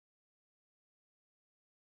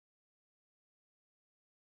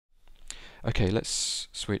Okay, let's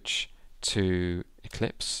switch to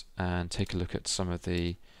Eclipse and take a look at some of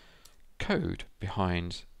the code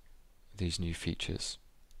behind these new features.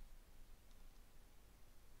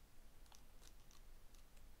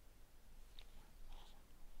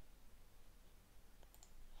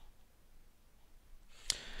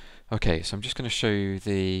 Okay, so I'm just going to show you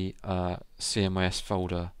the CMIS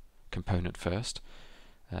folder component first.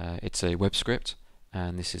 It's a web script,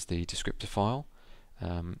 and this is the descriptor file.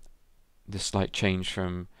 The slight change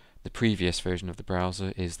from the previous version of the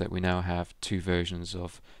browser is that we now have two versions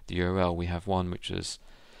of the URL. We have one which is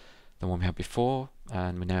the one we had before,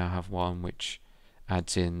 and we now have one which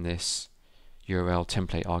adds in this URL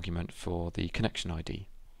template argument for the connection ID.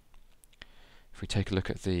 If we take a look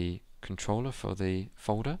at the controller for the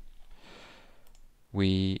folder,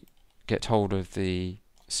 we get hold of the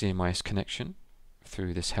CMIS connection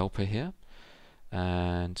through this helper here,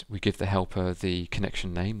 and we give the helper the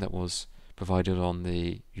connection name that was provided on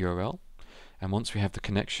the URL. And once we have the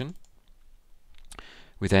connection,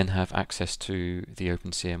 we then have access to the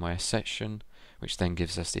OpenCMIS section, which then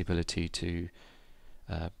gives us the ability to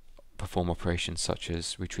perform operations such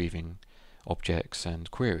as retrieving objects and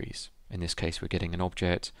queries. In this case, we're getting an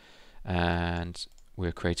object and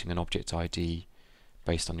we're creating an object ID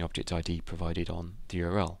based on the object ID provided on the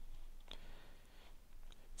URL.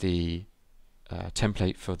 The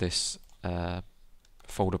template for this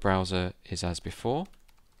folder browser is as before.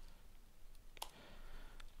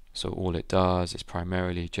 So all it does is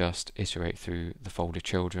primarily just iterate through the folder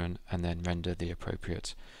children and then render the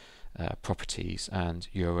appropriate properties and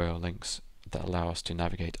URL links that allow us to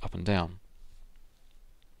navigate up and down.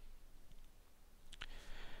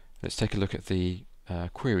 Let's take a look at the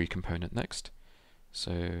query component next.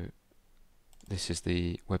 So this is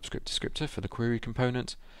the web script descriptor for the query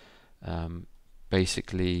component.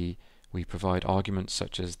 Basically, we provide arguments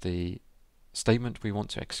such as the statement we want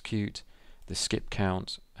to execute, the skip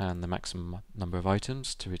count, and the maximum number of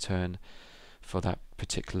items to return for that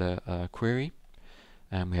particular query.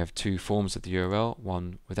 And we have two forms of the URL,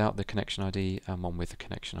 one without the connection ID and one with the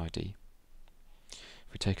connection ID.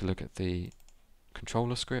 If we take a look at the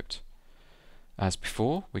controller script, as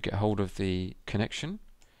before, we get hold of the connection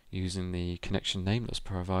using the connection name that's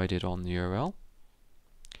provided on the URL.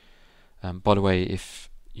 By the way, if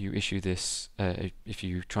you issue this, if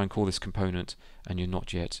you try and call this component and you're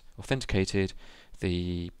not yet authenticated,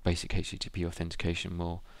 the basic HTTP authentication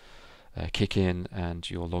will kick in and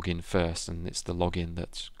you'll log in first, and it's the login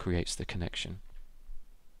that creates the connection.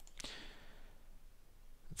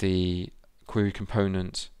 The query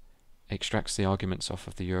component extracts the arguments off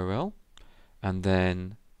of the URL and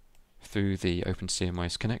then through the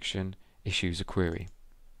OpenCMIS connection issues a query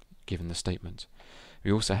given the statement.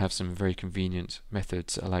 We also have some very convenient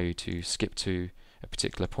methods that allow you to skip to a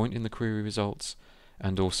particular point in the query results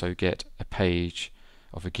and also get a page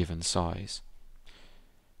of a given size.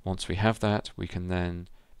 Once we have that, we can then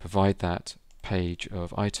provide that page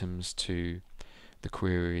of items to the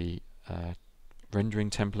query rendering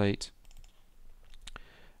template,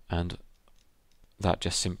 and that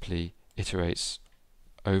just simply iterates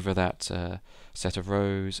over that set of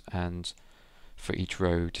rows, and for each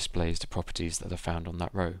row displays the properties that are found on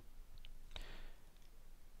that row.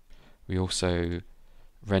 We also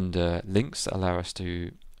render links that allow us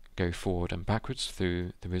to go forward and backwards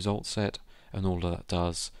through the result set, and all that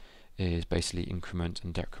does is basically increment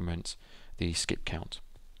and decrement the skip count.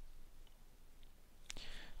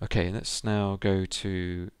 Okay, let's now go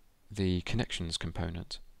to the connections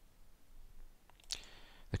component.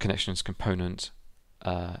 The connections component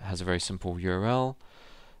has a very simple URL.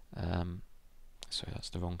 So that's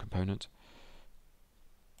the wrong component.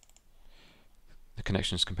 The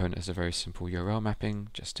connections component has a very simple URL mapping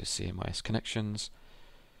just to CMIS connections,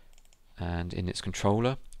 and in its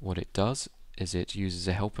controller what it does is it uses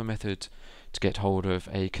a helper method to get hold of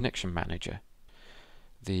a connection manager.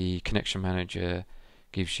 The connection manager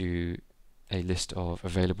gives you a list of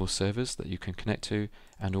available servers that you can connect to,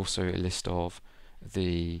 and also a list of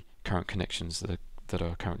the current connections that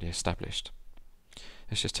are currently established.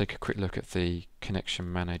 Let's just take a quick look at the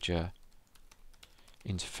connection manager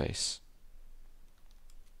interface.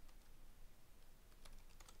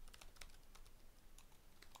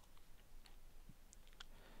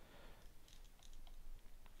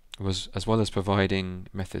 As well as providing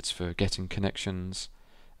methods for getting connections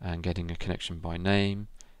and getting a connection by name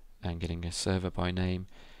and getting a server by name,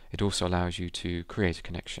 it also allows you to create a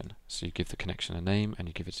connection. So you give the connection a name and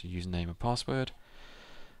you give it a username and password,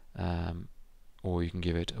 or you can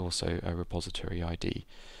give it also a repository ID.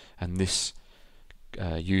 And this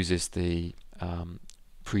uses the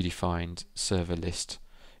predefined server list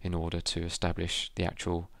in order to establish the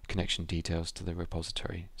actual connection details to the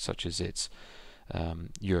repository, such as its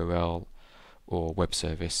URL or web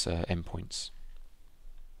service endpoints.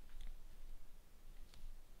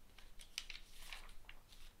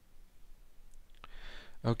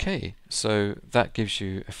 Okay, so that gives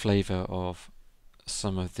you a flavor of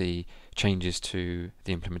some of the changes to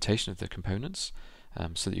the implementation of the components,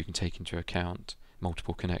 so that you can take into account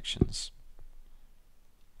multiple connections.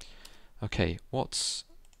 Okay, what's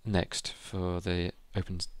next for the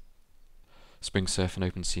Spring Surf and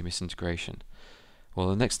OpenCMIS integration? Well,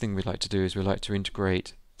 the next thing we'd like to do is we'd like to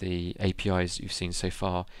integrate the APIs that you've seen so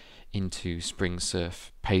far into Spring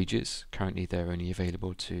Surf pages. Currently they're only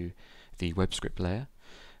available to the WebScript layer.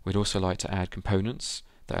 We'd also like to add components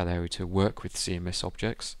that allow you to work with CMS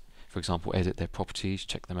objects, for example edit their properties,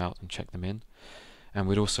 check them out and check them in. And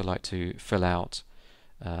we'd also like to fill out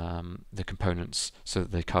the components so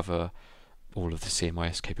that they cover all of the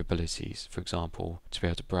CMIS capabilities, for example to be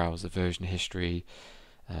able to browse the version history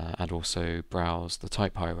and also browse the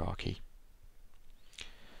type hierarchy.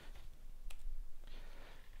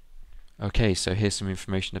 Okay, so here's some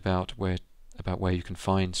information about where you can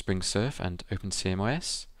find Spring Surf and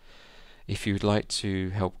OpenCMIS. If you'd like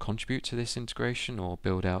to help contribute to this integration or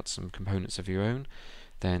build out some components of your own,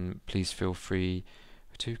 then please feel free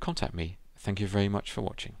to contact me. Thank you very much for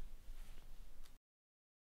watching.